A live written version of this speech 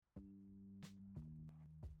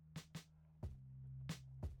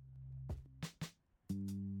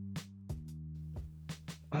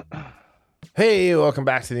Hey, welcome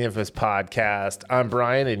back to the Infamous Podcast. I'm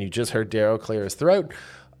Brian, and you just heard Daryl clear his throat.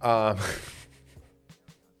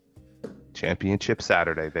 Championship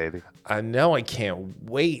Saturday, baby. I know I can't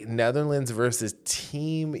wait. Netherlands versus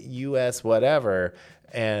Team US, whatever.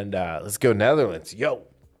 And let's go Netherlands. Yo,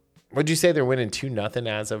 what'd you say they're winning 2-0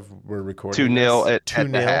 as of we're recording? 2-0 at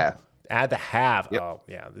 2-0 the half. At the half. Yep. Oh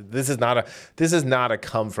yeah, this is not a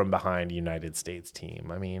come from behind United States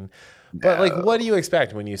team. I mean, but like, what do you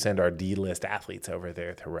expect when you send our D-list athletes over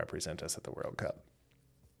there to represent us at the World Cup?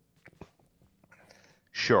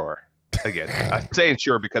 Sure. Again, I'm saying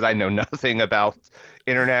sure because I know nothing about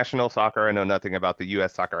international soccer. I know nothing about the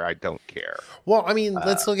U.S. soccer. I don't care. Well, I mean,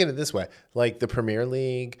 let's look at it this way: like the Premier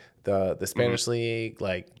League, the Spanish League,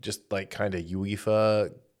 like just like kind of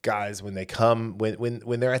UEFA guys, when they come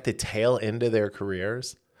when they're at the tail end of their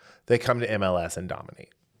careers, they come to MLS and dominate.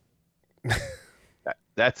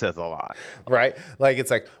 That says a lot, right? Like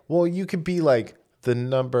it's like, well, you could be like the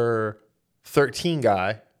number 13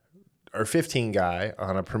 guy or 15 guy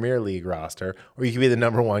on a Premier League roster, or you could be the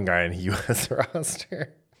number 1 guy in a U.S.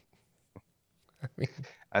 roster.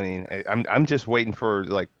 I'm just waiting for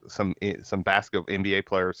like some basketball NBA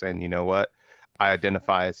players saying, you know what, I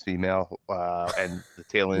identify as female, and the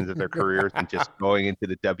tail ends of their careers and just going into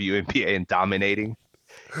the WNBA and dominating.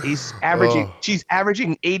 She's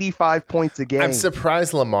averaging 85 points a game. I'm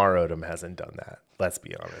surprised Lamar Odom hasn't done that. Let's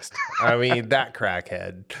be honest. I mean, that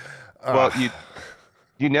crackhead. Well,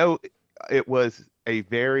 you know, it was a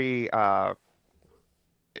very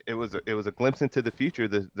it was a glimpse into the future.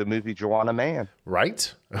 The movie Joanna Man,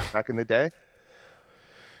 right? Back in the day.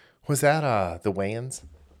 Was that the Wayans?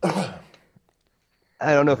 I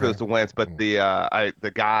don't know if it was the Wentz, but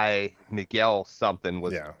the guy Miguel something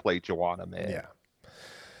played Joanna Man. Yeah.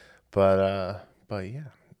 But yeah.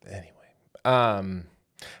 Anyway,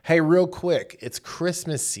 hey, real quick, it's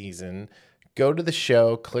Christmas season. Go to the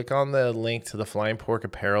show, click on the link to the Flying Pork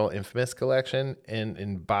Apparel Infamous collection,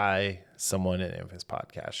 and buy someone an Infamous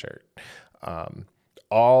Podcast shirt.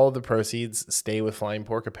 All the proceeds stay with Flying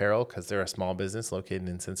Pork Apparel because they're a small business located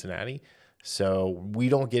in Cincinnati. So we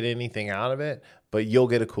don't get anything out of it, but you'll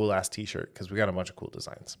get a cool ass t-shirt because we got a bunch of cool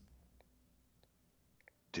designs.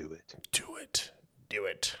 Do it.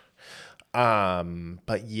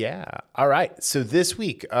 But yeah. All right. So this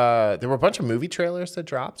week, there were a bunch of movie trailers that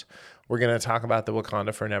dropped. We're going to talk about the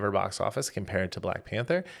Wakanda Forever box office compared to Black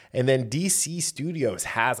Panther. And then DC Studios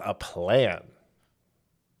has a plan.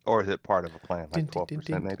 Or is it part of a plan? Like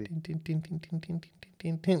 12% maybe?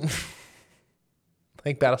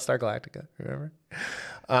 Like Battlestar Galactica, remember?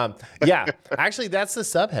 Yeah, actually that's the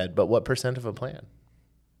subhead, but what percent of a plan?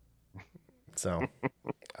 So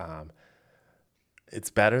it's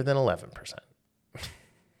better than 11%.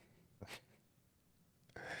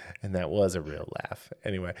 And that was a real laugh.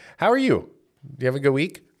 Anyway, how are you? Do you have a good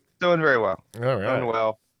week? Doing very well. All right. Doing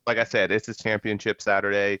well. Like I said, this is Championship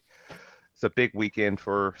Saturday. It's a big weekend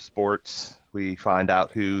for sports. We find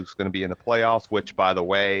out who's going to be in the playoffs, which, by the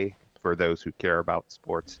way, for those who care about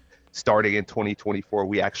sports, starting in 2024,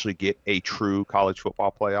 we actually get a true college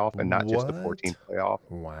football playoff and not just a 14th playoff.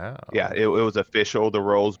 Wow. Yeah, it was official. The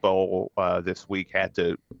Rose Bowl this week had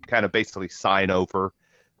to kind of basically sign over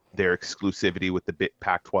their exclusivity with the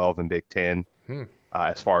Pac-12 and Big Ten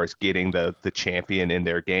as far as getting the champion in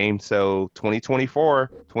their game. So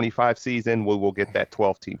 2024-25 season, we will get that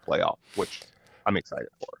 12-team playoff, which I'm excited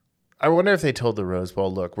for. I wonder if they told the Rose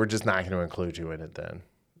Bowl, look, we're just not going to include you in it then.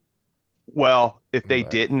 Well, if they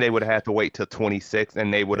didn't, they would have had to wait till 26,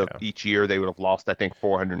 and they would have each year they would have lost, I think,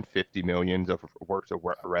 $450 million worth of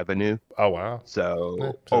revenue. Oh wow!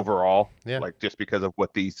 So overall, like just because of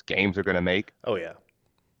what these games are going to make. Oh yeah.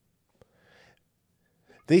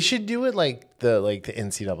 They should do it like the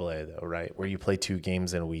NCAA though, right? Where you play 2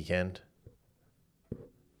 games in a weekend.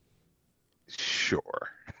 Sure.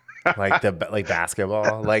 like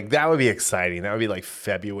basketball, like that would be exciting. That would be like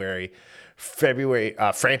February,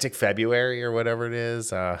 Frantic February or whatever it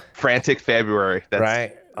is. Frantic February. That's,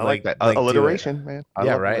 right. I like that. Alliteration, man.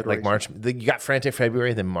 Yeah, right. Like March, you got Frantic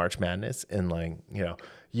February, then March Madness, and like, you know,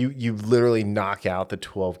 you literally knock out the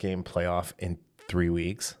 12-game playoff in 3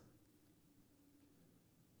 weeks.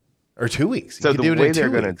 Or 2 weeks. So the way they're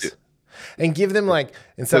going to do, and give them like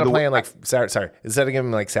instead of giving them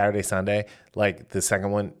like Saturday, Sunday, like the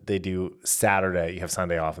second one they do Saturday, you have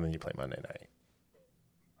Sunday off, and then you play Monday night.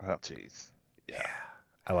 Oh, jeez. Yeah,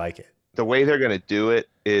 I like it. The way they're going to do it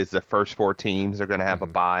is the first 4 teams are going to have a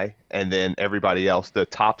bye, and then everybody else, the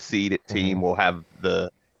top seeded team, will have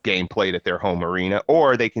the game played at their home arena,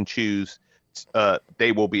 or they can choose.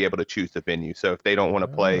 They will be able to choose the venue. So if they don't want to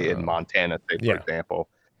play in Montana, say for example.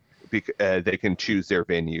 they can choose their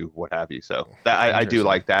venue, what have you. So I do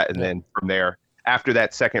like that. And then from there, after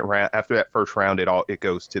that first round, it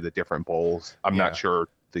goes to the different bowls. I'm not sure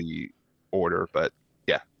the order, but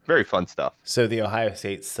yeah, very fun stuff. So the Ohio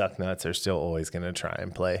State Sucknuts are still always going to try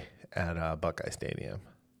and play at Buckeye Stadium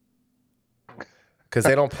because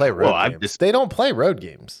they don't play road games. They don't play road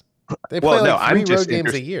games. They play three road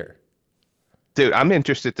games a year. Dude, I'm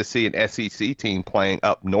interested to see an SEC team playing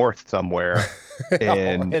up north somewhere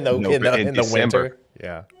in the winter.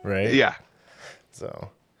 Yeah, right. Yeah.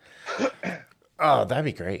 So, that'd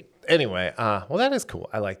be great. Anyway, well, that is cool.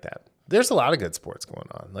 I like that. There's a lot of good sports going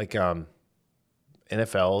on. Like,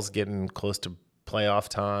 NFL's getting close to playoff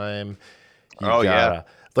time. Yeah.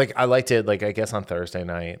 Like, I liked it. Like, I guess on Thursday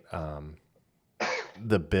night,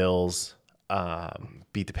 the Bills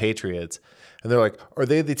beat the Patriots. And they're like, are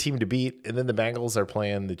they the team to beat? And then the Bengals are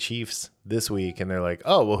playing the Chiefs this week. And they're like,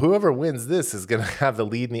 oh, well, whoever wins this is going to have the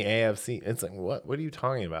lead in the AFC. It's like, what are you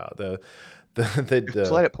talking about?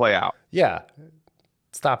 Just let it play out. Yeah.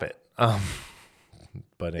 Stop it.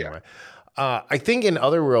 But anyway, I think in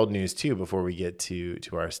other world news too, before we get to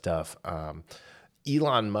our stuff,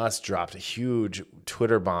 Elon Musk dropped a huge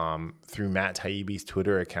Twitter bomb through Matt Taibbi's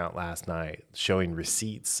Twitter account last night, showing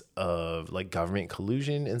receipts of like government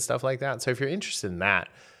collusion and stuff like that. So if you're interested in that,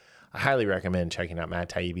 I highly recommend checking out Matt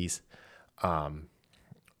Taibbi's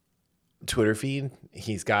Twitter feed.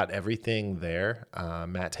 He's got everything there.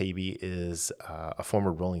 Matt Taibbi is a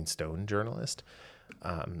former Rolling Stone journalist.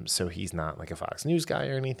 So he's not like a Fox News guy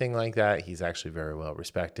or anything like that. He's actually very well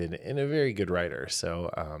respected and a very good writer.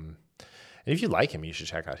 So, and if you like him, you should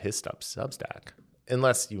check out his Substack,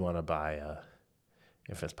 unless you want to buy a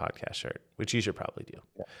Infamous Podcast shirt, which you should probably do.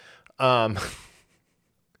 Yeah. I'm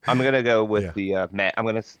gonna go with I'm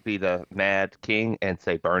gonna be the Mad King and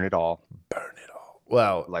say burn it all. Burn it all.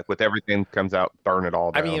 Well, like with everything comes out, burn it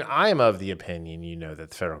all down. I mean, I am of the opinion, that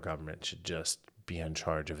the federal government should just be in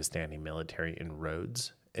charge of a standing military in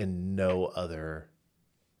roads and no other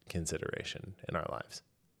consideration in our lives.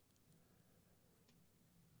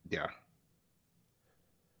 Yeah.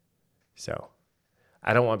 So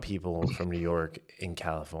I don't want people from New York, in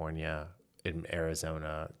California, in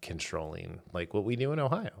Arizona controlling like what we do in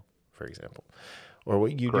Ohio, for example, or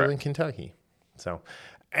what you do in Kentucky. So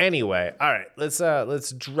anyway, all right, let's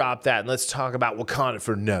drop that and let's talk about Wakanda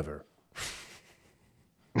Forever.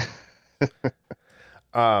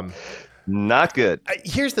 Not good.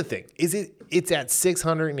 Here's the thing: it's at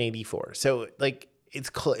 684. So like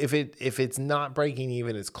if it's not breaking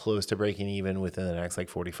even, it's close to breaking even within the next like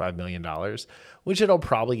 $45 million, which it'll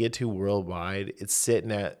probably get to worldwide. It's sitting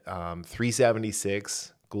at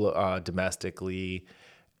 376 domestically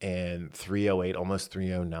and 308, almost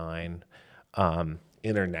 309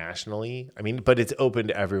 internationally. I mean, but it's open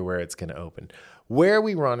to everywhere it's going to open. Where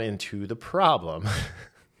we run into the problem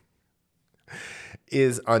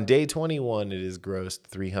is on day 21, it is grossed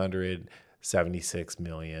 376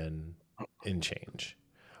 million in change.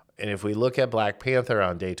 And if we look at Black Panther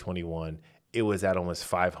on day 21, it was at almost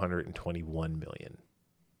 521 million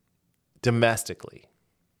domestically.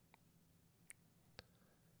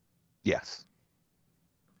 Yes.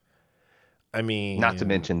 I mean, not to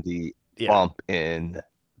mention the bump in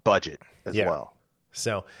budget as well.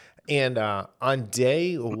 So, and on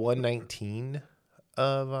day 119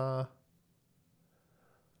 of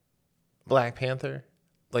Black Panther,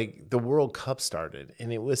 like the World Cup started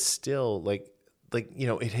and it was still like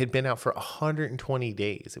it had been out for 120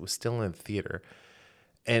 days. It was still in the theater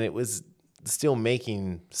and it was still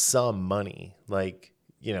making some money, like,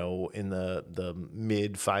 in the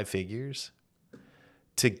mid 5 figures,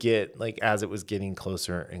 to get like, as it was getting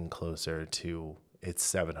closer and closer to its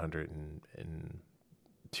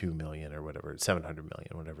 702 million or whatever, 700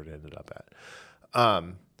 million, whatever it ended up at.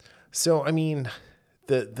 So, I mean,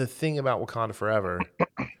 the thing about Wakanda Forever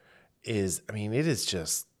is, I mean, it is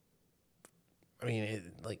just, I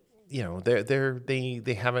mean,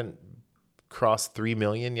 they haven't crossed 3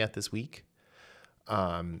 million yet this week.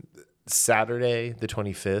 Saturday, the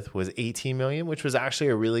 25th, was 18 million, which was actually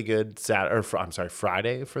a really good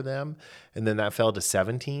Friday for them. And then that fell to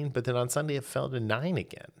 17, but then on Sunday it fell to 9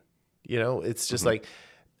 again. It's just like,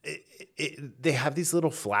 they have these little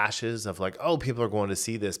flashes of like, oh, people are going to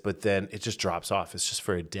see this, but then it just drops off. It's just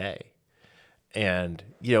for a day. And,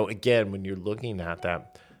 again, when you're looking at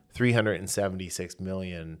that 376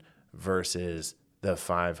 million versus the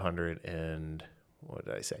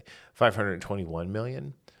 521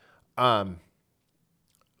 million,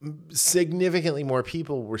 significantly more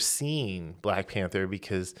people were seeing Black Panther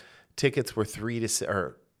because tickets were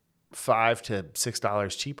 $5 to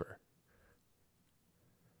 $6 cheaper.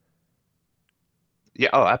 Yeah.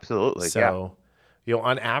 Oh, absolutely. Yeah. So,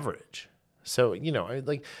 on average. So,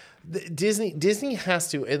 like Disney has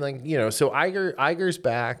to, and like, so Iger's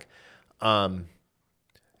back.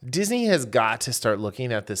 Disney has got to start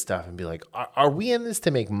looking at this stuff and be like, are we in this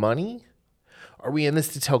to make money? Are we in this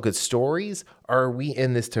to tell good stories? Or are we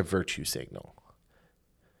in this to virtue signal?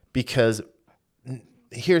 Because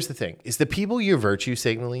here's the thing, is the people you're virtue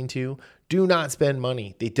signaling to do not spend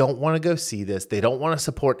money. They don't want to go see this. They don't want to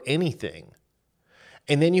support anything.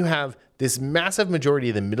 And then you have this massive majority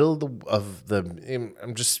in the middle of the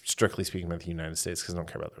I'm just strictly speaking about the United States because I don't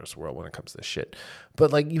care about the rest of the world when it comes to this shit.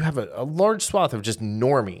 But like you have a large swath of just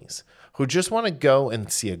normies who just want to go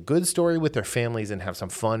and see a good story with their families and have some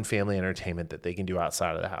fun family entertainment that they can do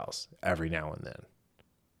outside of the house every now and then.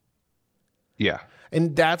 Yeah.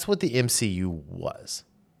 And that's what the MCU was.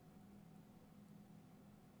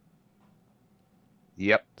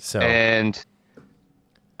 Yep. So, and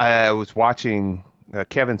I was watching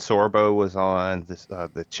Kevin Sorbo was on this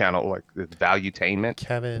the channel, like the Valuetainment.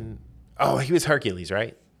 Kevin, he was Hercules,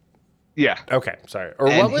 right? Yeah. Okay, sorry. Or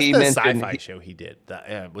And what was he the mentioned sci-fi show he did?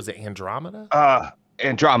 Was it Andromeda?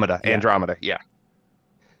 Andromeda. Yeah. Andromeda. Yeah.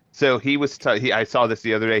 So he was. I saw this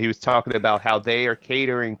the other day. He was talking about how they are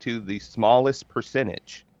catering to the smallest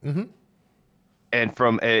percentage. Mm-hmm. And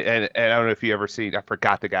and I don't know if you ever seen. I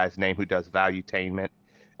forgot the guy's name who does Valuetainment.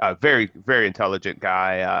 Very very intelligent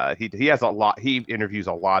guy. He has a lot. He interviews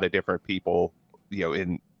a lot of different people.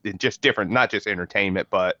 In just different, not just entertainment,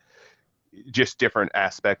 but just different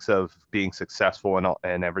aspects of being successful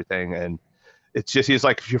and everything. And it's just he's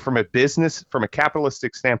like, if you're from a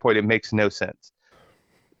capitalistic standpoint, it makes no sense.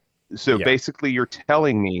 So basically, you're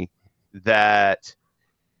telling me that,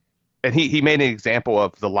 and he made an example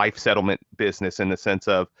of the life settlement business in the sense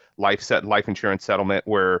of life insurance settlement,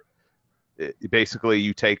 where basically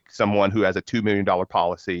you take someone who has a $2 million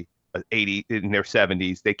policy, 80 in their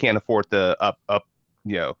 70s, they can't afford the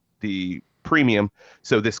the premium,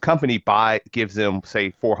 so this company gives them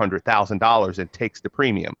say $400,000 and takes the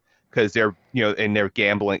premium because they're and they're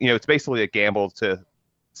gambling. It's basically a gamble to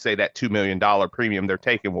say that $2 million premium they're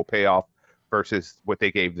taking will pay off versus what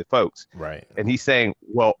they gave the folks. Right. And he's saying,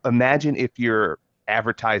 well, imagine if you're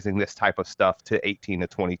advertising this type of stuff to 18 to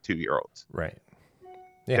 22-year-olds. Right.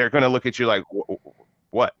 Yeah. They're going to look at you like,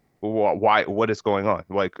 what? Why? What is going on?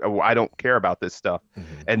 Like, I don't care about this stuff.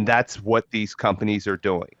 Mm-hmm. And that's what these companies are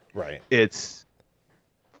doing. Right. It's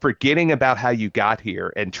forgetting about how you got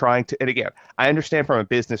here and trying to, and again, I understand from a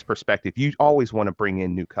business perspective, you always want to bring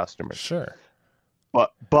in new customers. Sure.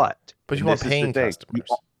 But you want paying customers.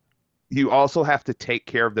 You also have to take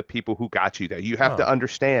care of the people who got you there. You have to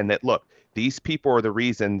understand that, look, these people are the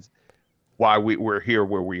reasons why we're here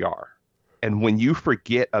where we are. And when you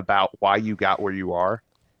forget about why you got where you are,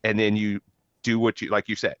 and then you do what you, like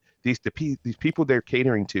you said, these people they're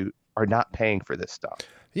catering to are not paying for this stuff.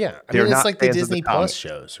 Yeah, it's like the Disney Plus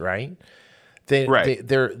shows, right? They've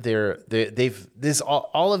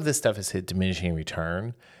all of this stuff has hit diminishing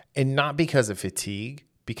return, and not because of fatigue,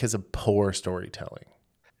 because of poor storytelling.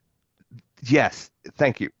 Yes,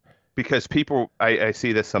 thank you. Because people, I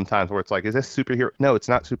see this sometimes where it's like, is this superhero? No, it's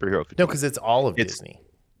not superhero fatigue. No, because it's all of Disney.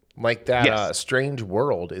 Like that Strange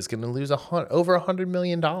World is going to lose over $100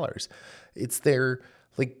 million. It's their,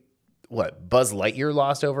 like, what? Buzz Lightyear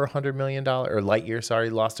lost over $100 million, or Lightyear, sorry,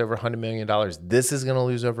 lost over $100 million. This is going to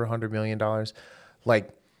lose over $100 million. Like,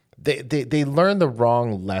 they learn the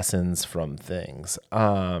wrong lessons from things.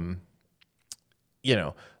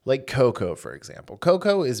 Like Coco, for example.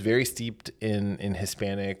 Coco is very steeped in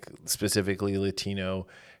Hispanic, specifically Latino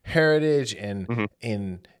heritage and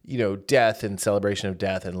in death and celebration of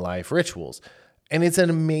death and life rituals. And it's an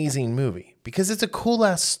amazing movie because it's a cool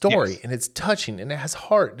ass story and it's touching and it has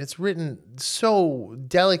heart and it's written so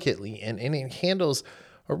delicately and it handles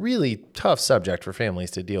a really tough subject for families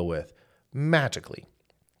to deal with magically.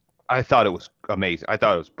 I thought it was amazing. I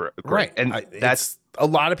thought it was great. Right. And that's a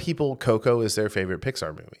lot of people, Coco is their favorite Pixar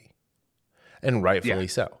movie. And rightfully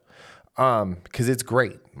so. Because it's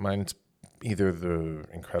great. Mine's either The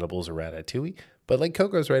Incredibles or Ratatouille, but like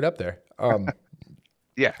Coco's right up there.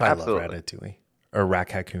 Yeah, I absolutely. love Ratatouille or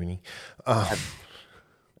Ratatouille. But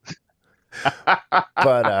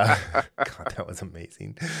God, that was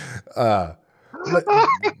amazing.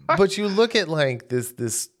 But you look at like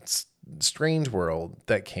this Strange World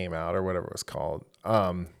that came out or whatever it was called.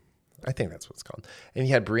 I think that's what it's called. And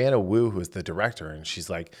you had Brianna Wu, who was the director, and she's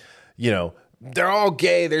like, they're all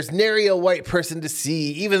gay. There's nary a white person to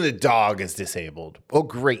see. Even the dog is disabled. Oh,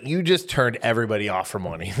 great. You just turned everybody off from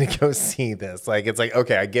wanting to go see this. Like, it's like,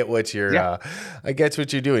 okay, I get what you're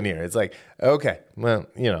doing here. It's like, okay, well,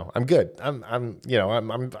 I'm good.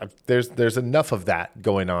 There's enough of that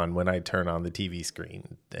going on when I turn on the TV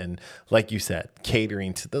screen. And like you said,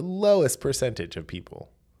 catering to the lowest percentage of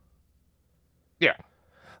people. Yeah.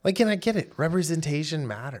 Like, and I get it. Representation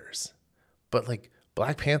matters. But like,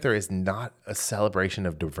 Black Panther is not a celebration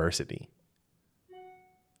of diversity.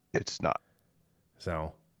 It's not.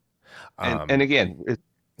 So, and again,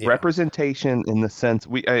 representation in the sense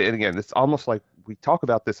and again, it's almost like we talk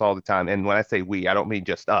about this all the time. And when I say we, I don't mean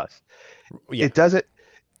just us. Yeah. It doesn't.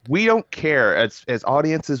 We don't care as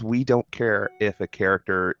audiences. We don't care if a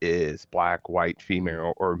character is black, white,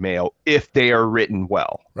 female, or male if they are written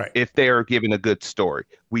well. Right. If they are given a good story,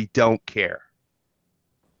 we don't care.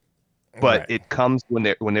 But it comes when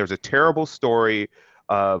there's a terrible story,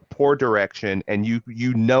 poor direction, and you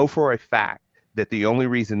know for a fact that the only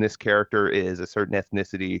reason this character is a certain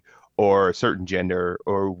ethnicity or a certain gender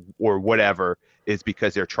or whatever is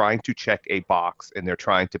because they're trying to check a box and they're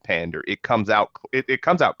trying to pander. It comes out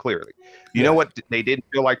clearly. You know what they didn't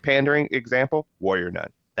feel like pandering? Example, Warrior Nun.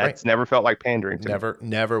 That's never felt like pandering to me.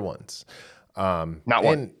 Never once. Not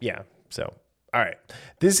one. Yeah. So, all right.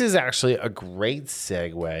 This is actually a great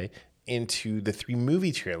segue into the 3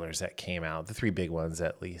 movie trailers that came out, the 3 big ones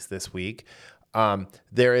at least this week.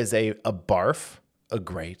 There is a barf, a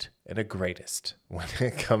great, and a greatest when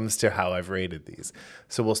it comes to how I've rated these.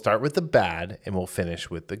 So we'll start with the bad and we'll finish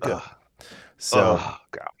with the good.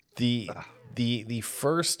 The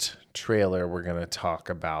first trailer we're going to talk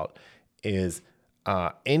about is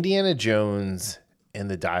Indiana Jones and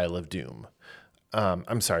the Dial of Doom.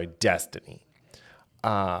 Destiny.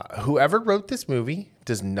 Whoever wrote this movie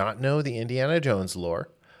does not know the Indiana Jones lore.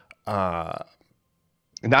 Not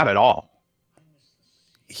at all.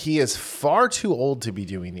 He is far too old to be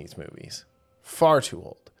doing these movies. Far too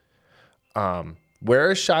old. Where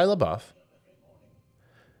is Shia LaBeouf?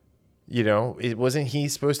 It wasn't he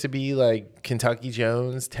supposed to be like Kentucky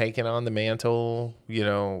Jones taking on the mantle?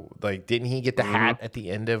 Like didn't he get the hat at the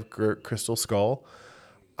end of Crystal Skull?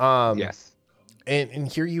 Yes. And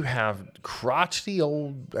here you have crotchety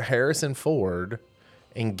old Harrison Ford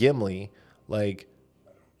and Gimli, like,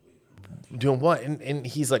 doing what? And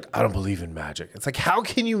he's like, I don't believe in magic. It's like, how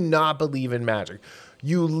can you not believe in magic?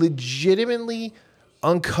 You legitimately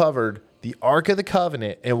uncovered the Ark of the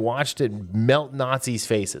Covenant and watched it melt Nazis'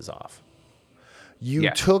 faces off. You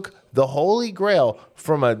took the Holy Grail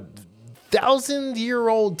from a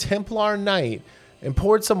 1,000-year-old Templar knight and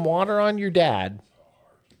poured some water on your dad,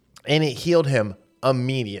 and it healed him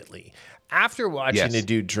immediately. After watching a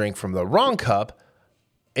dude drink from the wrong cup,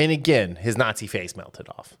 and again, his Nazi face melted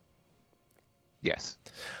off. Yes.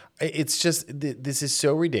 It's just, this is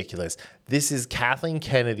so ridiculous. This is Kathleen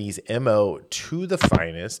Kennedy's MO to the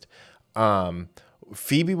finest.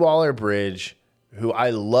 Phoebe Waller-Bridge, who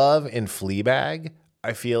I love in Fleabag,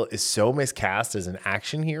 I feel is so miscast as an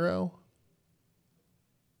action hero.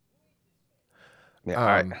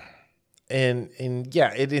 Yeah.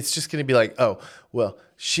 It's just going to be like, oh, well,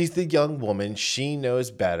 she's the young woman. She knows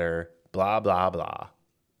better, blah, blah, blah.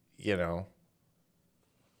 Even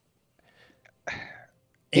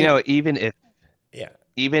if,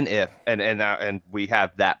 and we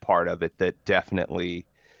have that part of it that definitely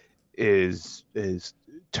is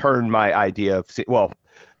turned my idea of,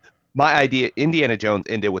 Indiana Jones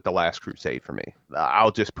ended with The Last Crusade for me.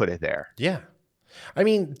 I'll just put it there. Yeah. I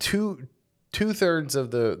mean, two-thirds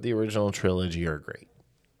of the original trilogy are great.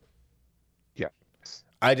 Yeah.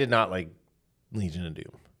 I did not like Legion of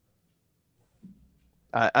Doom.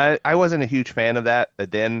 I wasn't a huge fan of that,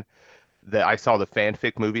 but then I saw the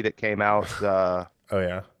fanfic movie that came out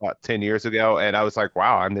about 10 years ago, and I was like,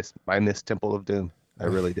 wow, I miss Temple of Doom. I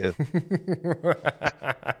really do.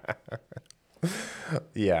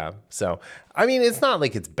 Yeah. So, I mean, it's not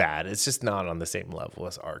like it's bad. It's just not on the same level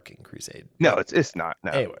as Ark and Crusade. No, it's not.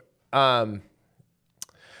 No. Anyway.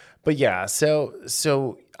 But yeah,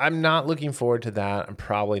 so I'm not looking forward to that. I'm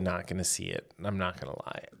probably not going to see it. I'm not going to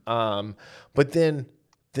lie. But then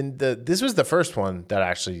this was the first one that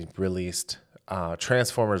actually released,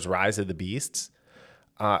 Transformers: Rise of the Beasts.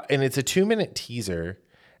 And it's a 2-minute teaser,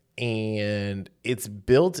 and it's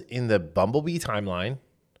built in the Bumblebee timeline,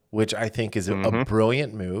 which I think is a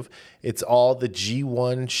brilliant move. It's all the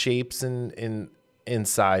G1 shapes and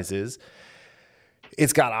sizes.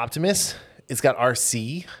 It's got Optimus. It's got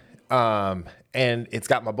RC. And it's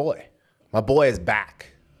got my boy. My boy is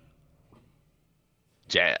back.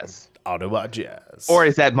 Jazz. Autobot Jazz. Or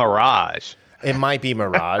is that Mirage? It might be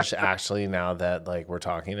Mirage, actually, now that like we're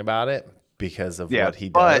talking about it, because of what he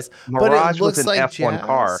but does. Mirage it looks was an like F1 Jazz.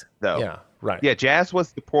 car, though. Yeah, right. Yeah, Jazz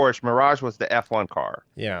was the Porsche. Mirage was the F1 car.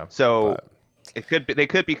 Yeah. So it could be, they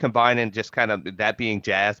could be combining just kind of that being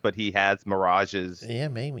Jazz, but he has Mirage's. Yeah,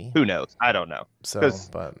 maybe. Who knows? I don't know. So,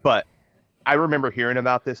 but I remember hearing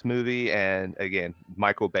about this movie, and again,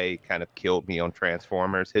 Michael Bay kind of killed me on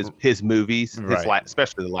Transformers. His movies,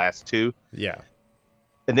 especially the last two. Yeah.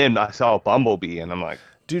 And then I saw Bumblebee, and I'm like,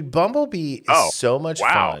 dude, Bumblebee is so much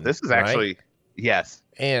fun. Wow, this is actually yes.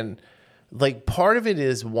 And like part of it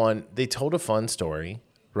is one, they told a fun story,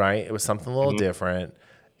 right? It was something a little different.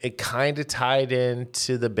 It kind of tied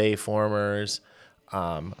into the Bayformers,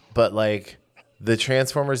 but like the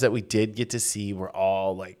Transformers that we did get to see were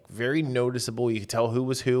all like very noticeable. You could tell who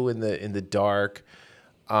was who in the dark.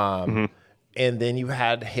 And then you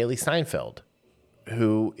had Haley Steinfeld,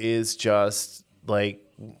 who is just like,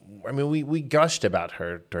 I mean, we gushed about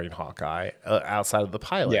her during Hawkeye outside of the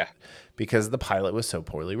pilot, because the pilot was so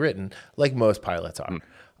poorly written, like most pilots are.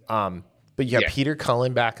 But you got Peter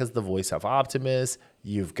Cullen back as the voice of Optimus.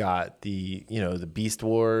 You've got the Beast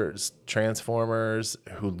Wars Transformers,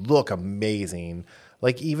 who look amazing.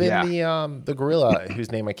 Like even the gorilla,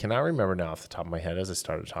 whose name I cannot remember now off the top of my head as I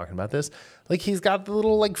started talking about this. Like he's got the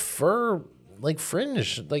little like fur like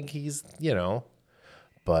fringe, like he's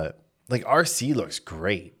but like RC looks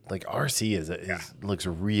great. Like RC looks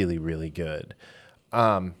really, really good.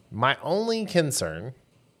 My only concern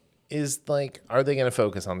is like, are they going to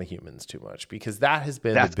focus on the humans too much? Because that has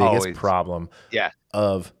been the biggest problem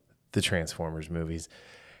of the Transformers movies.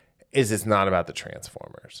 Is it's not about the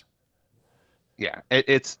Transformers. Yeah,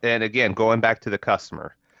 and again, going back to the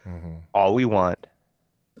customer, all we want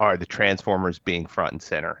are the Transformers being front and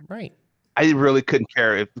center. Right. I really couldn't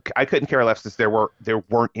care less if there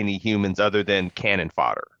weren't any humans other than cannon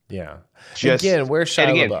fodder. Yeah. Again, where's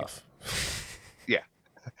Shia LaBeouf? Yeah.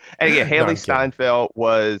 And again, Haley Steinfeld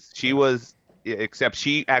except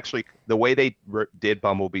she actually, the way they did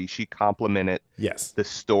Bumblebee, she complimented the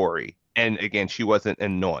story. And again, she wasn't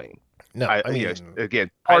annoying. No,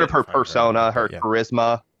 again, part of her persona, her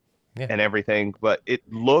charisma, and everything. But it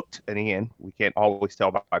looked, and again, we can't always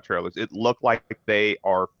tell by trailers, it looked like they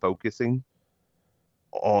are focusing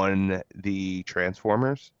on the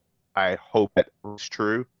Transformers. I hope that was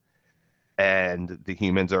true. And the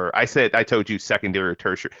humans are, I told you secondary or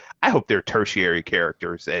tertiary. I hope they're tertiary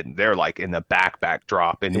characters and they're like in the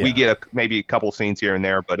backdrop. And we get maybe a couple scenes here and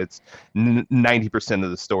there, but it's 90% of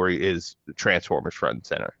the story is Transformers front and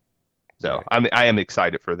center. So I am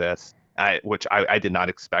excited for this, which I did not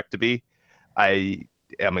expect to be. I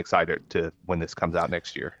am excited to when this comes out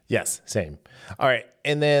next year. Yes, same. All right.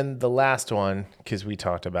 And then the last one, because we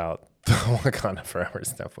talked about the Wakanda Forever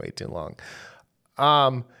stuff way too long.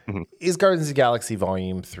 Is Guardians of the Galaxy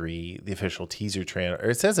Volume 3, the official teaser trailer,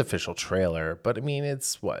 or it says official trailer, but I mean,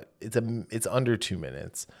 it's under 2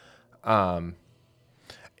 minutes.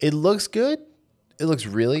 It looks good. It looks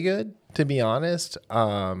really good, to be honest.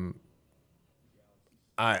 I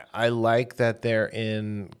like that they're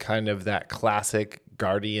in kind of that classic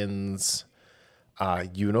Guardians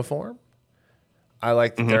uniform. I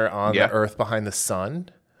like that they're on the Earth behind the sun.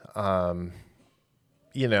 Of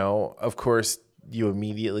course, you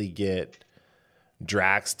immediately get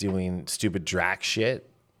Drax doing stupid Drax shit.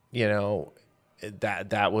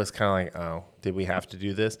 That was kind of like, oh, did we have to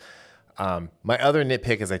do this? My other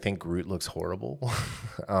nitpick is I think Groot looks horrible.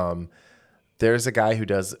 There's a guy who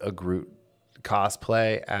does a Groot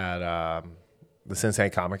cosplay at the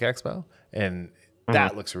Cincinnati Comic Expo, and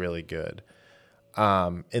that looks really good.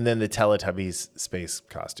 And then the Teletubbies space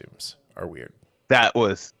costumes are weird. That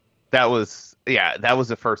was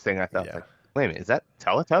the first thing I thought. Yeah. Like, wait a minute, is that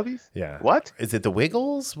Teletubbies? Yeah. What? Is it the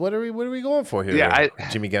Wiggles? What are we going for here? Yeah,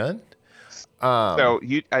 Jimmy Gunn. So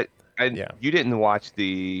you didn't watch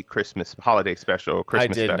the holiday special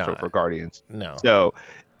for Guardians. No. So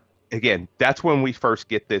again, that's when we first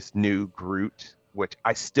get this new Groot, which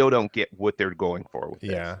I still don't get what they're going for with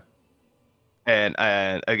this. Yeah. And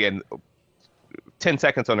again, 10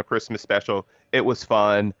 seconds on a Christmas special, it was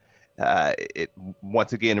fun. It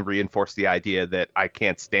once again reinforced the idea that I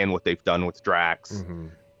can't stand what they've done with Drax.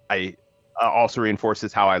 I also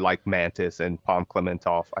reinforces how I like Mantis and Palm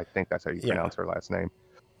Clementov. I think that's how you pronounce her last name.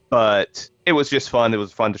 But it was just fun. It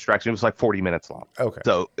was a fun distraction. It was like 40 minutes long. Okay.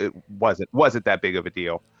 So it wasn't that big of a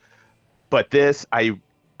deal. But this, I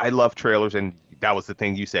love trailers, and that was the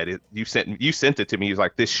thing you said. You sent it to me. He was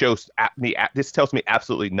like, this this tells me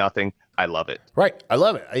absolutely nothing. I love it. Right. I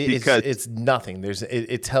love it. It's nothing.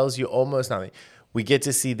 It tells you almost nothing. We get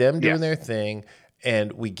to see them doing their thing,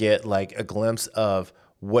 and we get like a glimpse of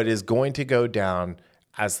what is going to go down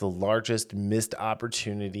as the largest missed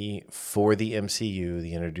opportunity for the MCU,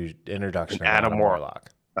 the introduction of Adam Warlock.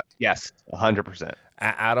 Yes, 100%.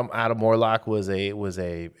 Adam Warlock was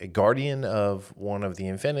a guardian of one of the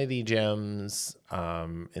Infinity Gems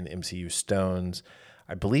in the MCU stones.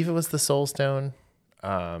 I believe it was the Soul Stone.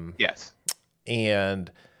 Yes.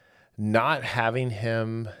 And not having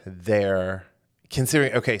him there,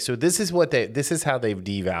 considering, okay, so this is how they've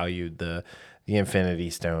devalued the Infinity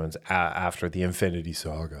Stones after the Infinity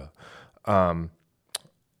Saga.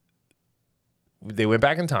 They went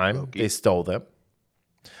back in time. Loki. They stole them.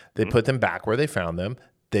 They put them back where they found them.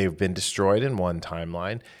 They've been destroyed in one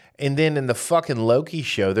timeline. And then in the fucking Loki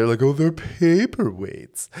show, they're like, oh, they're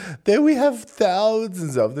paperweights. Then we have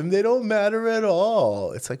thousands of them. They don't matter at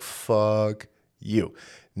all. It's like, fuck you.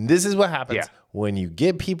 And this is what happens when you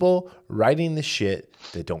get people writing the shit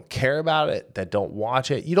that don't care about it, that don't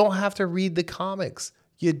watch it. You don't have to read the comics.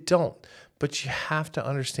 You don't. But you have to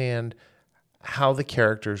understand how the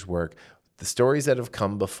characters work, the stories that have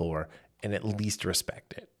come before, and at least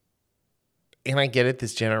respect it. And I get it,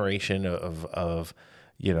 this generation of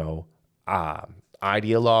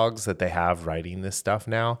ideologues that they have writing this stuff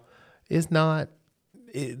now is not,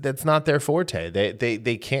 that's not their forte.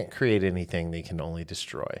 They can't create anything. They can only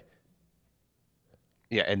destroy.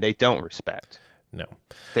 Yeah, and they don't respect. No.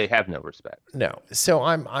 They have no respect. No. So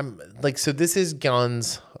I'm like, so this is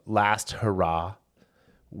Gunn's last hurrah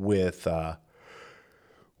with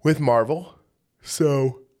Marvel.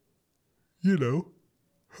 So,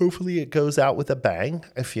 hopefully it goes out with a bang.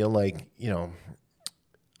 I feel like,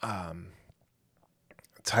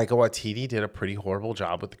 Taika Waititi did a pretty horrible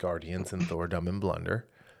job with the Guardians and Thor: Dumb and Blunder.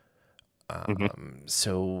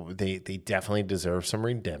 So they definitely deserve some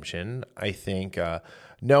redemption. I think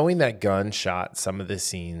knowing that Gunn shot some of the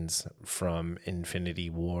scenes from Infinity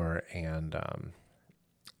War and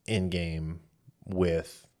Endgame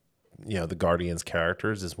with, the Guardians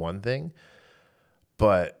characters is one thing.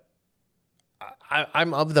 But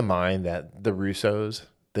I'm of the mind that the Russos,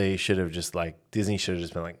 they should have just Disney should have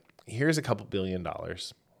just been like, here's a couple $2 billion.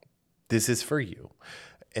 This is for you.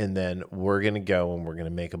 And then we're going to go and we're going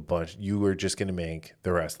to make a bunch. You are just going to make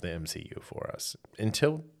the rest of the MCU for us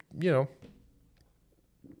until, you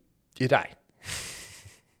die.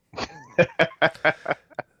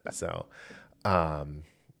 So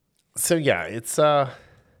yeah, it's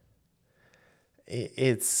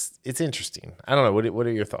interesting. I don't know. What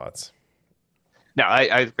are your thoughts? No,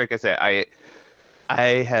 I like I said, I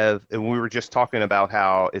have, and we were just talking about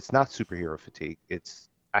how it's not superhero fatigue.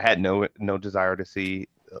 I had no desire to see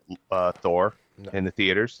Thor in the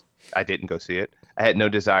theaters. I didn't go see it. I had no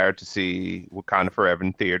desire to see Wakanda Forever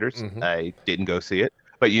in theaters. Mm-hmm. I didn't go see it.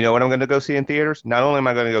 But you know what I'm going to go see in theaters? Not only am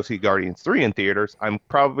I going to go see Guardians 3 in theaters, I'm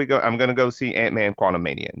going to go see Ant-Man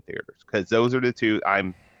Quantumania in theaters, because those are the two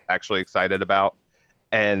I'm actually excited about.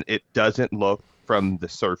 And it doesn't look from the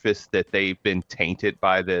surface that they've been tainted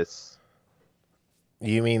by this.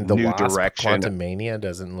 You mean the Wasp Quantumania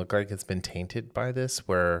doesn't look like it's been tainted by this?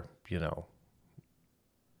 Where,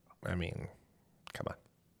 I mean, come on.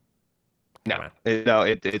 No,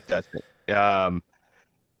 it doesn't.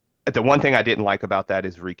 The one thing I didn't like about that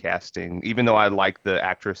is recasting. Even though I like the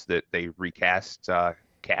actress that they recast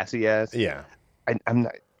Cassie as. Yeah. I'm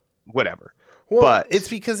not, whatever. Well, but it's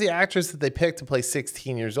because the actress that they picked to play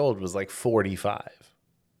 16 years old was 45.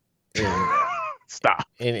 Stop.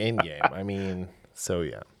 In Endgame. I mean, so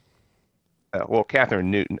yeah. Well, Catherine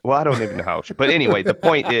Newton. Well, I don't even know how. But anyway, the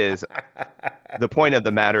point of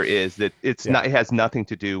the matter is that it has nothing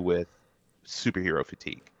to do with superhero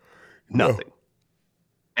fatigue. Nothing. No.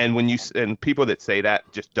 And people that say that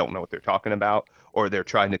just don't know what they're talking about, or they're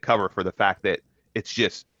trying to cover for the fact that it's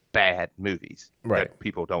just bad movies that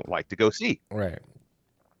people don't like to go see. Right.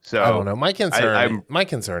 So I don't know. My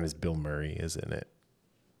concern is Bill Murray is in it.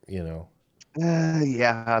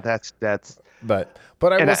 Yeah, that's. But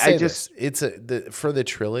I will say this: it's for the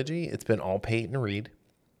trilogy. It's been all Peyton Reed,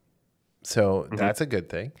 so that's a good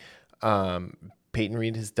thing. Peyton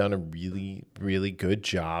Reed has done a really, really good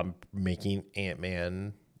job making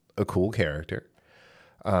Ant-Man a cool character,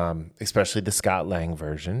 especially the Scott Lang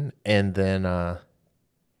version. And then, so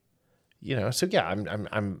yeah,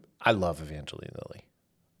 I love Evangeline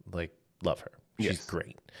Lilly, love her. She's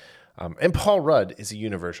great. And Paul Rudd is a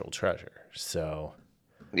universal treasure. So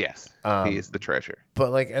yes, he is the treasure.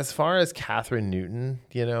 But as far as Catherine Newton,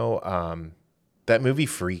 that movie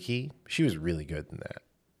Freaky, she was really good in that.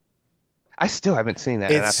 I still haven't seen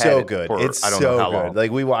that. It's so good. It's so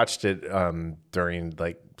good. We watched it during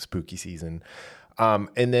spooky season.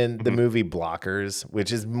 And then the movie Blockers,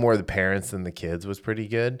 which is more the parents than the kids, was pretty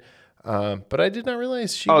good. But I did not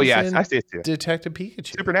realize she Oh was yes, in I see it too. Detective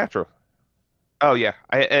Pikachu. Supernatural. Oh yeah,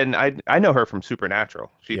 I know her from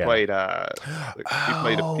Supernatural. She Yeah. played Oh,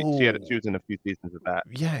 she was in a few seasons of that.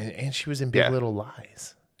 yeah, and she was in Big Yeah, Little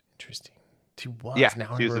Lies. Interesting. She was. yeah,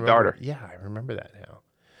 Now I she was the remember. daughter. Yeah, I remember that now.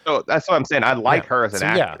 So that's what I'm saying. I Yeah. like her as an So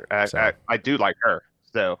yeah. actor. So I do like her.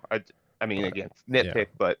 So I mean but again yeah. nitpick,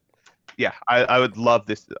 but yeah, I would love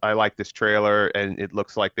this. I like this trailer, and it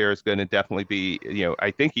looks like there's going to definitely be. I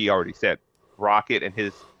think he already said Rocket and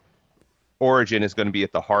his origin is going to be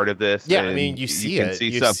at the heart of this, Yeah, I mean, and you you see can it. see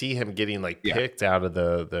You some. see him getting like Yeah, picked out of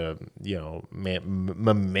the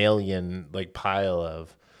mammalian like pile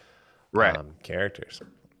of right. characters.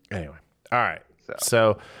 Anyway, all right.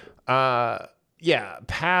 So So, yeah,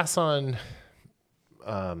 pass on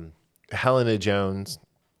Helena Jones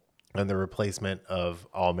and the replacement of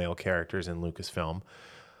all male characters in Lucasfilm.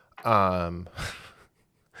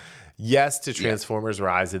 Yes to Transformers: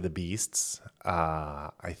 Rise of the Beasts.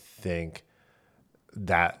 I think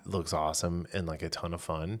that looks awesome and like a ton of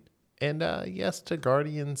fun. And yes to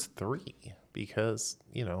Guardians 3 because,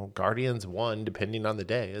 Guardians 1, depending on the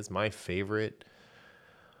day, is my favorite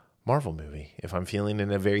Marvel movie. If I'm feeling in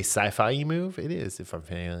a very sci-fi move, it is. If I'm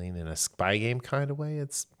feeling in a spy game kind of way,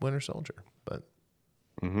 it's Winter Soldier. But,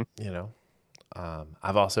 mhm.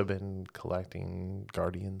 I've also been collecting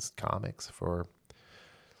Guardians comics for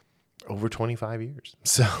over 25 years.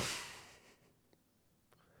 So,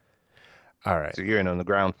 all right. So you're in on the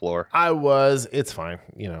ground floor. It's fine.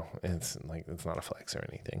 It's like, it's not a flex or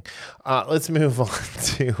anything. Let's move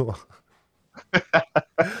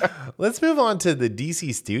on to the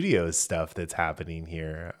DC Studios stuff that's happening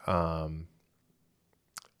here.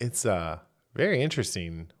 It's very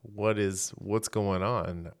interesting what's going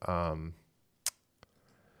on.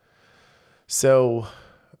 So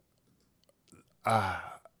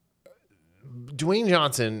Dwayne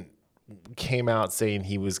Johnson came out saying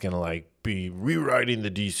he was going to like be rewriting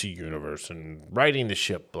the DC universe and writing the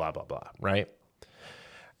ship, blah, blah, blah. Right.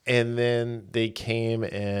 And then they came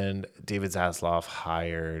and David Zaslav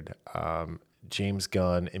hired James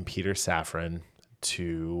Gunn and Peter Safran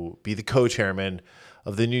to be the co-chairman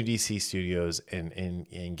of the new DC Studios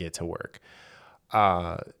and get to work.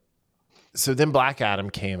 So then Black Adam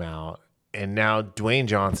came out, and now Dwayne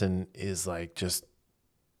Johnson is like just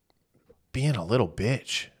being a little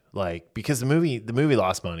bitch, like, because the movie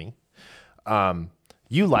lost money.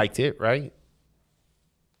 You liked it, right?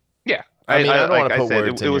 Yeah, I mean, I don't want to put said,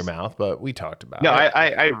 words in your mouth, but we talked about no, it.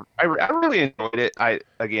 I really enjoyed it.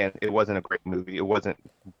 Again, it wasn't a great movie. It wasn't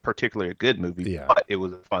particularly a good movie, Yeah. but it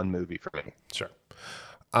was a fun movie for me. Sure.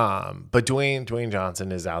 But Dwayne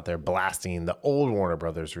Johnson is out there blasting the old Warner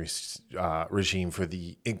Brothers regime for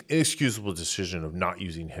the inexcusable decision of not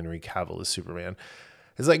using Henry Cavill as Superman.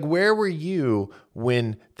 It's like, where were you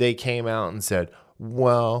when they came out and said,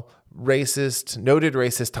 well, noted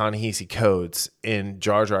racist Ta-Nehisi Coates and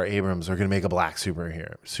Jar Jar Abrams are going to make a black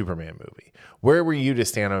Superman movie? Where were you to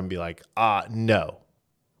stand up and be like, no,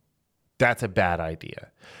 that's a bad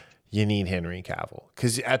idea. You need Henry Cavill.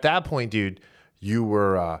 Because at that point, dude, you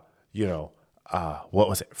were, what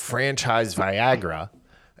was it? Franchise Viagra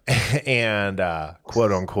and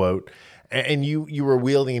quote unquote. And you were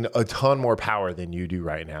wielding a ton more power than you do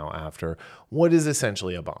right now after what is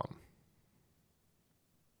essentially a bomb.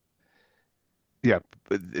 Yeah,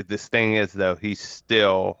 but this thing is though he's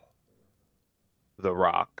still The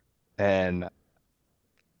Rock, and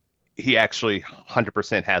he actually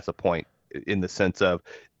 100% has a point in the sense of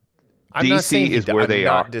I'm not saying DC is where they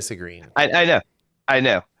I'm are. not disagreeing. I know. I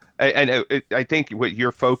know. I think what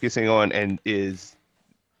you're focusing on and is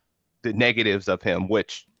the negatives of him,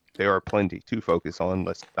 which there are plenty to focus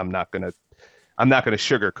on. I'm not gonna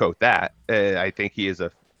sugarcoat that. I think he is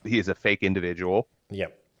a fake individual.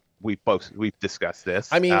 Yep. We've discussed this.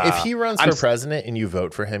 I mean, if he runs for president and you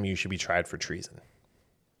vote for him, you should be tried for treason.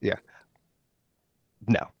 Yeah.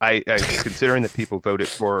 No, I considering that people voted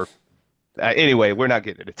for. Anyway, we're not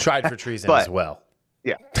getting it. Tried for treason as well.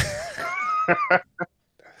 Yeah.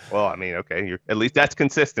 Well, I mean, okay, at least that's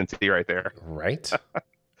consistency right there. Right.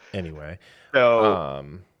 Anyway.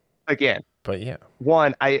 So, again, but yeah.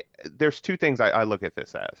 One, there's two things I look at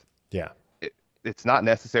this as. Yeah. It's not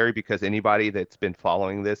necessary because anybody that's been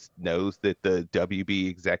following this knows that the WB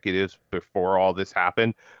executives before all this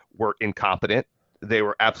happened were incompetent. They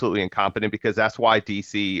were absolutely incompetent because that's why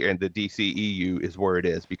DC and the DCEU is where it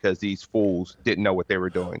is, because these fools didn't know what they were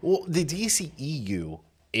doing. Well, the DCEU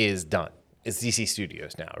is done. It's DC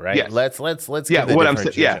Studios now, right? Yes. Let's Yeah, get what the I'm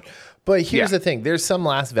saying. Yeah. differentiation. But here's the thing: there's some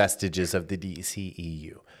last vestiges of the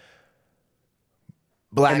DCEU.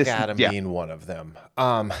 Black Adam being one of them.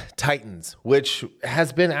 Titans, which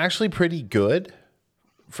has been actually pretty good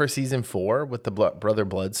for season 4 with the Brother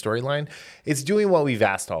Blood storyline. It's doing what we've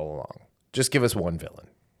asked all along. Just give us one villain.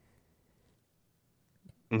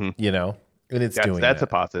 You know? And it's doing that's a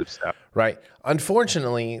positive step. Right.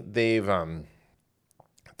 Unfortunately, they've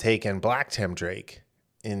taken Black Tim Drake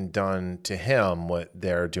and done to him what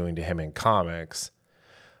they're doing to him in comics.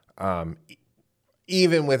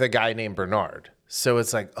 Even with a guy named Bernard. So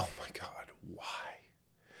it's like, oh my God, why?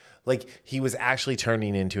 Like, he was actually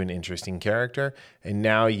turning into an interesting character. And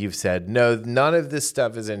now you've said, no, none of this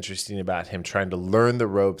stuff is interesting about him trying to learn the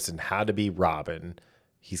ropes and how to be Robin.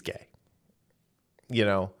 He's gay. You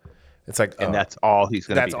know? It's like, and that's all he's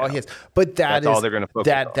going to be. That's all he is. But that's all they're going to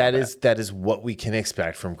focus on. That is what we can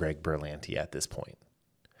expect from Greg Berlanti at this point.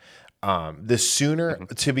 The sooner,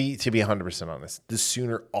 to be 100% honest, the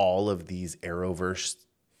sooner all of these Arrowverse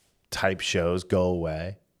type shows go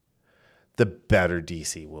away, the better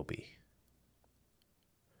DC will be.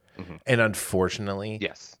 And unfortunately,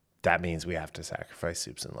 yes, that means we have to sacrifice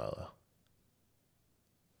Supes and Lolo.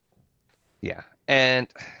 Yeah, and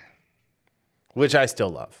which I still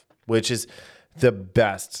love, which is the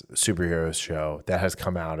best superhero show that has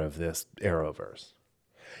come out of this Arrowverse.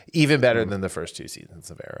 Even better than the first 2 seasons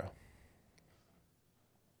of Arrow.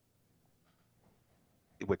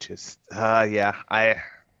 Which is, I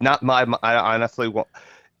honestly won't.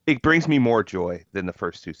 It brings me more joy than the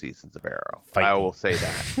first 2 seasons of Arrow. I will say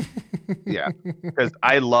that. Yeah, because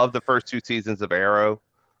I love the first 2 seasons of Arrow.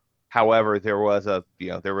 However, it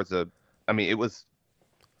was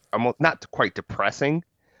almost not quite depressing,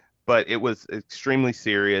 but it was extremely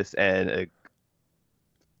serious, and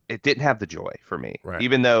it didn't have the joy for me, right.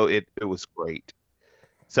 Even though it was great.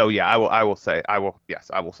 So yeah, I will say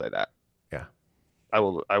that. Yeah. I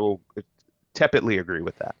will tepidly agree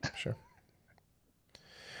with that. Sure.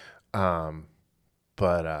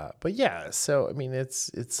 But yeah, so I mean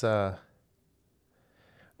it's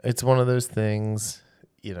one of those things,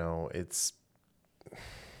 you know,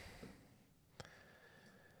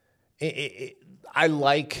 I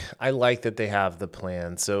like that they have the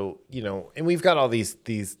plan. So, you know, and we've got all these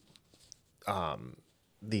in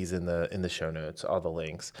the show notes, all the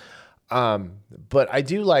links. But I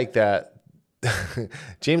do like that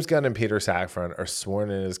James Gunn and Peter Safran are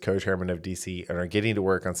sworn in as co-chairman of DC and are getting to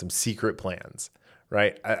work on some secret plans,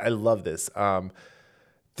 right? I love this.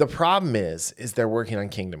 The problem is they're working on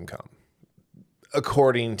Kingdom Come,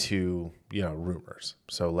 according to, you know, rumors.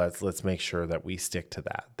 So let's make sure that we stick to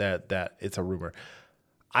that it's a rumor.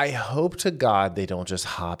 I hope to God they don't just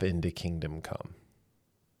hop into Kingdom Come.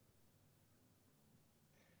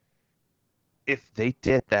 If they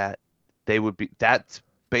did that, that's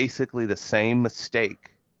basically the same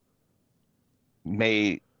mistake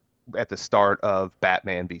made at the start of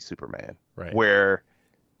Batman v Superman, right? Where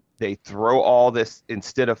they throw all this,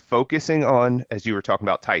 instead of focusing on, as you were talking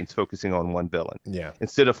about Titans, focusing on one villain. Yeah.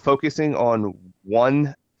 Instead of focusing on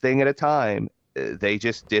one thing at a time, they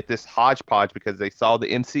just did this hodgepodge because they saw the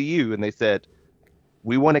MCU and they said,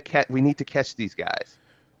 we need to catch these guys.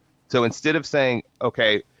 So instead of saying,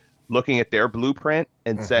 okay, looking at their blueprint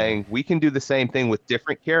and saying we can do the same thing with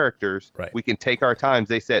different characters, right, we can take our times,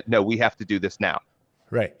 they said, no, we have to do this now.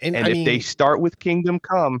 Right. And if they start with Kingdom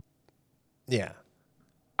Come, yeah,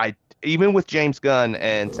 even with James Gunn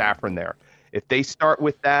and Safran there, if they start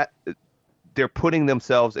with that, they're putting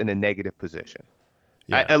themselves in a negative position.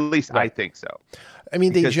 Yeah. At least right. I think so. I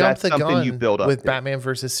mean, they jumped the gun with Batman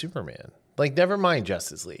versus Superman. Like, never mind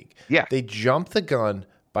Justice League. Yeah. They jumped the gun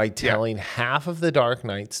by telling half of the Dark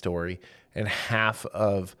Knight story and half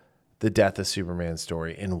of the Death of Superman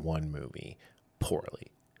story in one movie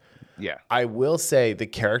poorly. Yeah. I will say the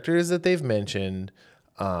characters that they've mentioned,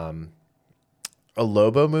 a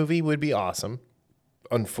Lobo movie would be awesome.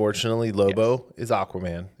 Unfortunately, Lobo is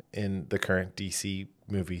Aquaman in the current DC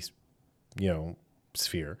movies, you know,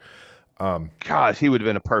 sphere. Gosh, he would have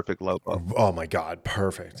been a perfect Lobo. Oh my God,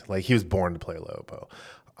 perfect. Like, he was born to play Lobo.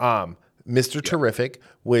 Mr. Terrific,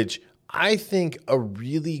 which I think a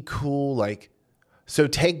really cool, like, so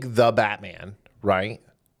take the Batman, right?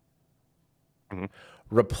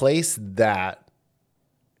 Replace that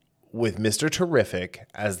with Mr. Terrific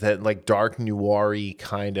as that, like, dark noir-y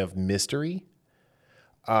kind of mystery.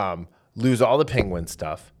 Lose all the Penguin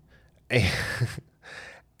stuff.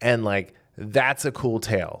 And like, that's a cool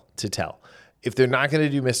tale to tell. If they're not going to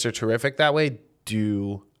do Mr. Terrific that way,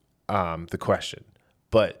 do The Question.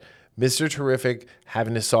 But Mr. Terrific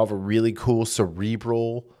having to solve a really cool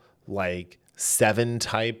cerebral, like, Seven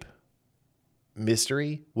type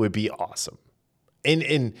mystery would be awesome.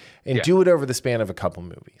 And do it over the span of a couple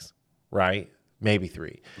movies, right? maybe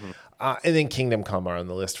 3. And then Kingdom Come are on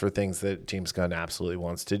the list for things that James Gunn absolutely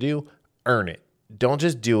wants to do. Earn it. Don't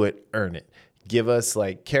just do it, earn it. Give us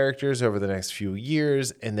like characters over the next few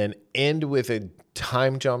years and then end with a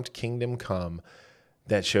time jumped Kingdom Come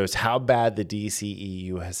that shows how bad the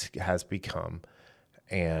DCEU has become.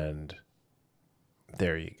 And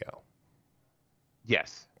there you go.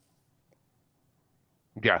 Yes.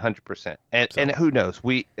 Yeah, 100%. And who knows?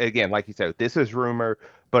 We, again, like you said, this is rumor,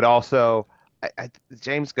 but also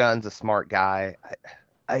James Gunn's a smart guy.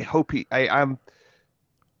 I hope I'm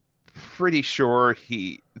pretty sure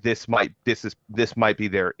this might be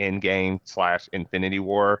their end game / Infinity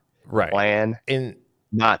War plan,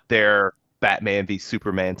 not their Batman v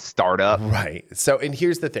Superman startup. Right. So, and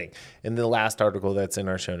here's the thing. In the last article that's in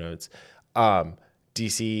our show notes,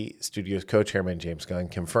 DC Studios co-chairman James Gunn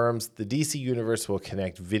confirms the DC universe will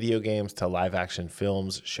connect video games to live action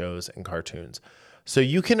films, shows, and cartoons. So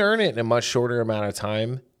you can earn it in a much shorter amount of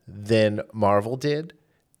time than Marvel did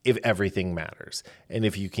if everything matters. And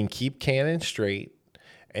if you can keep canon straight,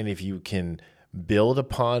 and if you can build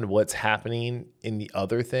upon what's happening in the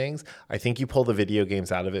other things, I think you pull the video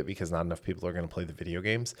games out of it because not enough people are going to play the video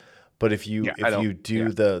games. But if you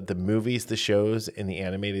do the movies, the shows, and the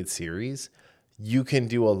animated series, you can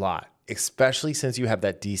do a lot, especially since you have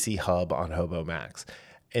that DC hub on Hobo Max,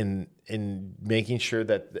 and making sure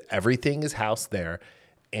that everything is housed there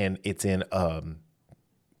and it's in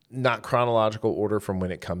not chronological order from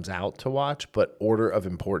when it comes out to watch, but order of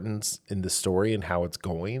importance in the story and how it's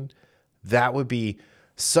going. That would be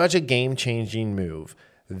such a game-changing move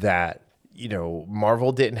that,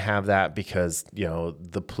 Marvel didn't have that because,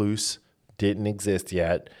 the Plus didn't exist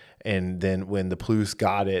yet. And then when the Plus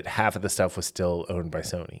got it, half of the stuff was still owned by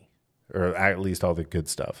Sony, or at least all the good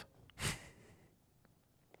stuff.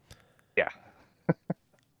 Yeah.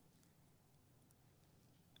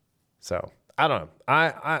 So I don't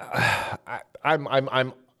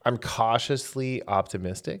know. I'm cautiously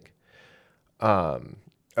optimistic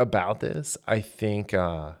about this. I think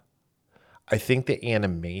the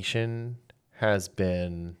animation has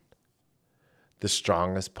been the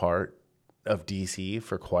strongest part of DC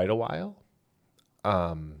for quite a while.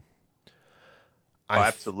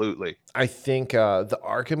 Absolutely. I think the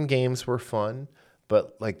Arkham games were fun,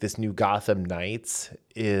 but like this new Gotham Knights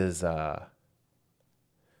is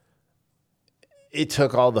it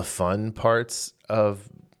took all the fun parts of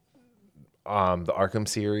the Arkham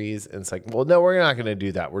series, and it's like, well, no, we're not going to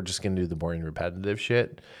do that. We're just going to do the boring, repetitive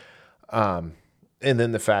shit. And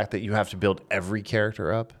then the fact that you have to build every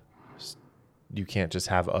character up. You can't just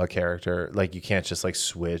have a character. Like, you can't just like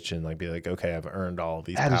switch and like be like, okay, I've earned all of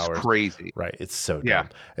these powers. That is crazy. Right. It's so dumb.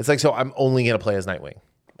 It's like, so I'm only going to play as Nightwing.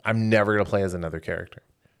 I'm never going to play as another character.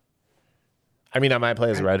 I mean, I might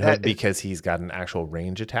play as Red Hood because he's got an actual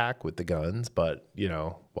range attack with the guns, but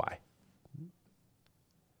why?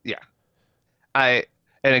 Yeah. I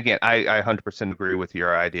 100% agree with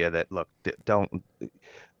your idea that, look, don't,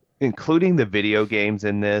 including the video games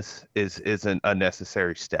in this is an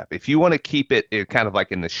unnecessary step. If you want to keep it kind of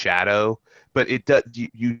like in the shadow, but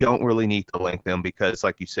you don't really need to link them because,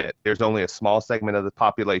 like you said, there's only a small segment of the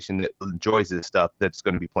population that enjoys this stuff that's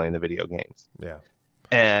going to be playing the video games. Yeah.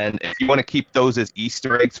 And if you want to keep those as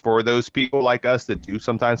Easter eggs for those people like us that do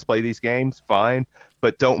sometimes play these games, fine,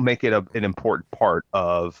 but don't make it an important part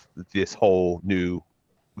of this whole new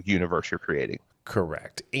universe you're creating.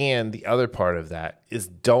 Correct. And the other part of that is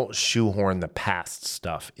don't shoehorn the past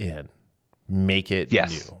stuff in. Make it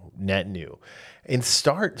new, net new. And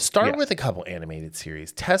start with a couple animated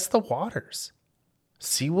series. Test the waters.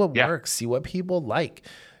 See what works. See what people like.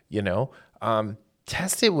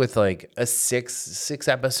 Test it with like a six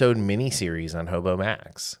episode miniseries on Hobo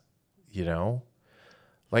Max.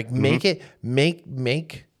 Like make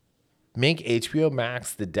HBO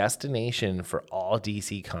Max the destination for all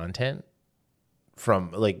DC content.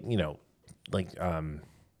 From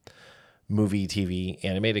movie, TV,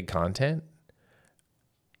 animated content,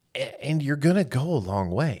 and you're gonna go a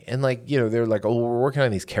long way. And they're like, oh, we're working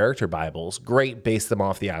on these character Bibles. Great, base them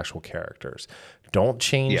off the actual characters. Don't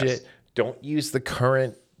change it. Don't use the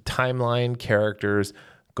current timeline characters.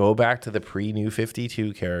 Go back to the pre-New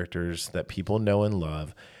 52 characters that people know and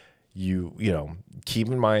love. Keep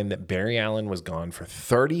in mind that Barry Allen was gone for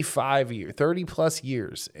 30 plus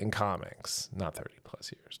years in comics. Not 30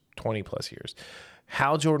 plus years, 20 plus years.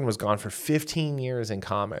 Hal Jordan was gone for 15 years in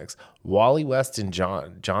comics. Wally West and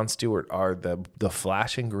John Stewart are the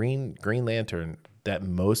Flash and Green Lantern that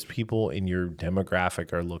most people in your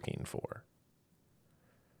demographic are looking for.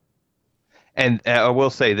 And I will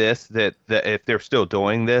say this, that if they're still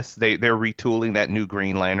doing this, they're retooling that new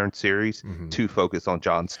Green Lantern series to focus on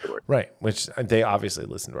John Stewart. Right, which they obviously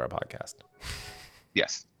listen to our podcast.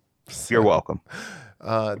 Yes. You're welcome.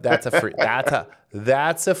 That's a free.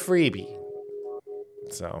 That's a freebie.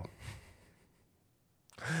 So.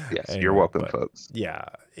 Yes, Anyway, you're welcome, folks. Yeah,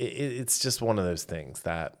 it's just one of those things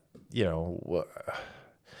that,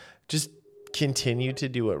 just continue to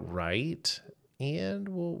do it right, and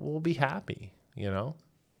we'll be happy. Yeah,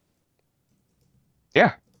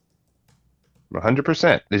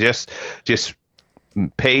 100%. Just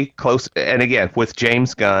pay close. And again, with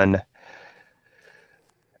James Gunn,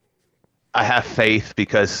 I have faith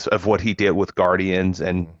because of what he did with Guardians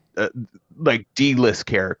and like D-list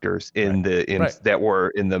characters in that were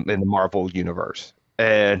in the Marvel universe,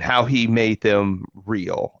 and how he made them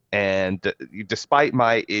real. And despite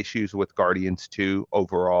my issues with Guardians 2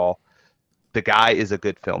 overall, the guy is a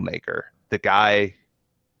good filmmaker. The guy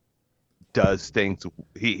does things.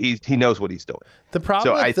 He knows what he's doing. The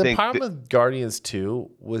problem with Guardians 2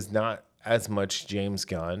 was not as much James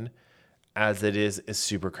Gunn as it is a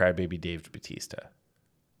super crybaby Dave Bautista.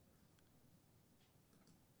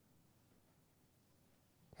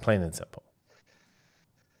 Plain and simple.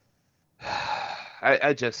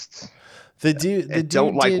 I just dude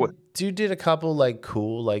did a couple like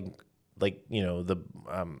cool even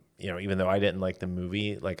though I didn't like the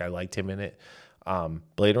movie, like I liked him in it.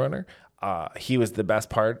 Blade Runner. He was the best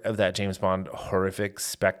part of that James Bond horrific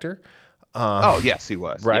Spectre. Yes, he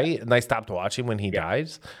was. Right, yeah. And I stopped watching when he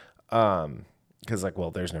dies, because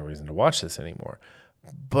there's no reason to watch this anymore.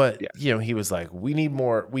 But he was like, we need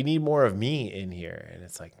more of me in here, and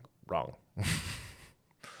it's like wrong.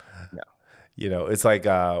 No, it's like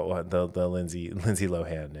the Lindsay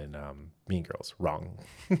Lohan and Mean Girls, wrong.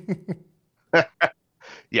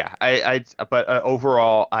 Yeah, but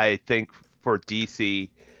overall, I think for DC,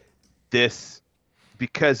 this,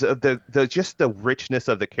 because of the just the richness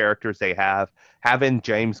of the characters they have, having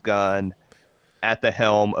James Gunn at the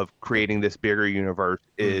helm of creating this bigger universe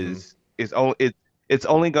it's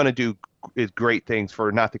only going to do great things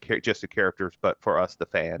for not just the characters, but for us, the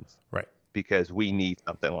fans. Right. Because we need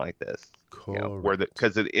something like this. Cool.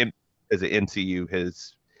 Because the MCU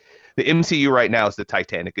the MCU right now is the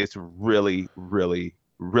Titanic. It's really, really,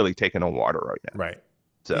 really taking on water right now. Right.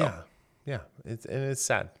 So yeah, it's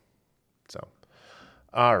sad. So,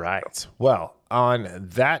 all right. Well, on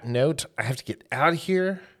that note, I have to get out of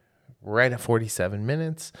here right at 47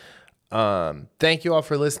 minutes. Thank you all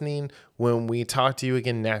for listening. When we talk to you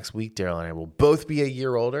again next week, Daryl and I will both be a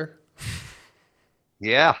year older.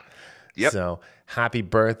 Yeah. Yep. So happy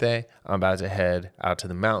birthday. I'm about to head out to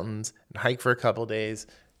the mountains and hike for a couple days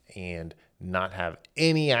and not have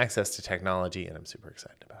any access to technology, and I'm super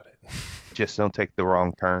excited about it. Just don't take the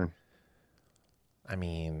wrong turn. I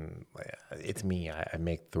mean, it's me. I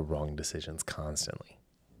make the wrong decisions constantly.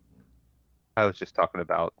 I was just talking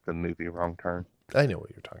about the movie Wrong Turn. I know what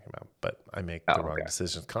you're talking about, but I make the wrong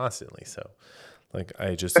decisions constantly. So,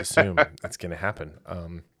 I just assume it's going to happen.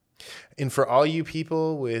 And for all you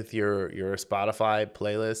people with your Spotify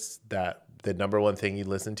playlists that the number one thing you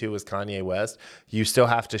listen to is Kanye West, you still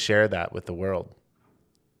have to share that with the world.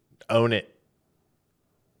 Own it.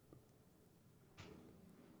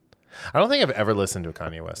 I don't think I've ever listened to a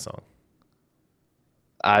Kanye West song.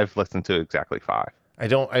 I've listened to exactly 5. I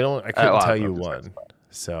couldn't tell you one.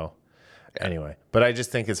 So anyway, but I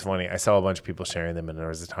just think it's funny. I saw a bunch of people sharing them and there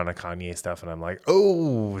was a ton of Kanye stuff and I'm like,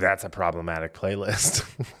 oh, that's a problematic playlist.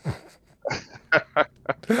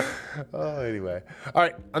 Anyway. All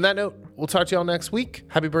right. On that note, we'll talk to y'all next week.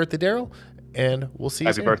 Happy birthday, Daryl. And we'll see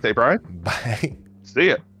you soon. Happy birthday, Brian. Bye. See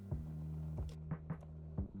ya.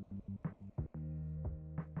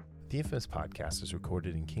 The Infamous Podcast is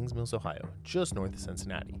recorded in Kings Mills, Ohio, just north of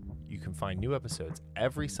Cincinnati. You can find new episodes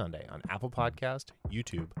every Sunday on Apple Podcast,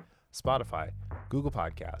 YouTube, Spotify, Google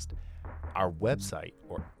Podcast, our website,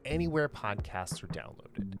 or anywhere podcasts are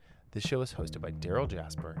downloaded. This show is hosted by Daryl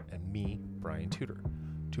Jasper and me, Brian Tudor.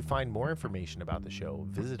 To find more information about the show,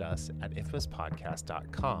 visit us at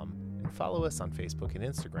infamouspodcast.com and follow us on Facebook and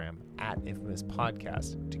Instagram at Infamous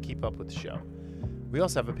Podcast to keep up with the show. We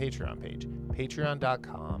also have a Patreon page,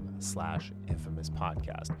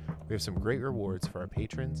 patreon.com/infamouspodcast. We have some great rewards for our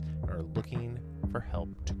patrons and are looking for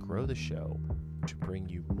help to grow the show to bring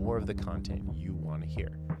you more of the content you want to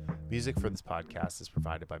hear. Music for this podcast is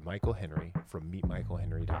provided by Michael Henry from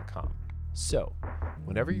meetmichaelhenry.com. So,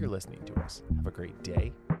 whenever you're listening to us, have a great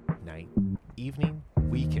day, night, evening,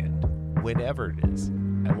 weekend, whenever it is,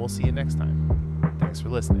 and we'll see you next time. Thanks for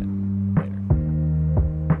listening.